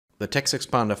The text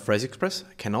expander PhraseExpress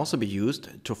can also be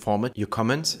used to format your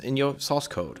comments in your source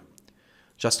code.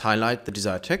 Just highlight the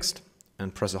desired text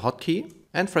and press a hotkey,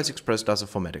 and PhraseExpress does the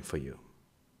formatting for you.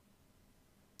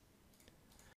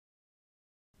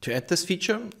 To add this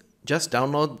feature, just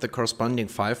download the corresponding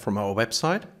file from our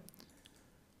website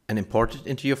and import it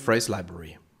into your phrase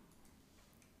library.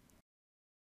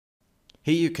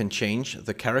 Here you can change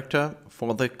the character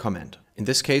for the comment. In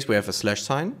this case, we have a slash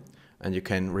sign, and you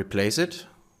can replace it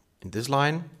in this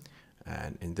line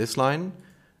and in this line,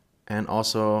 and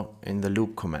also in the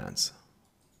loop commands.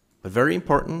 But very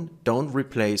important, don't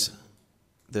replace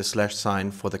the slash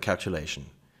sign for the calculation.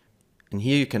 And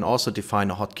here you can also define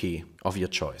a hotkey of your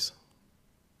choice.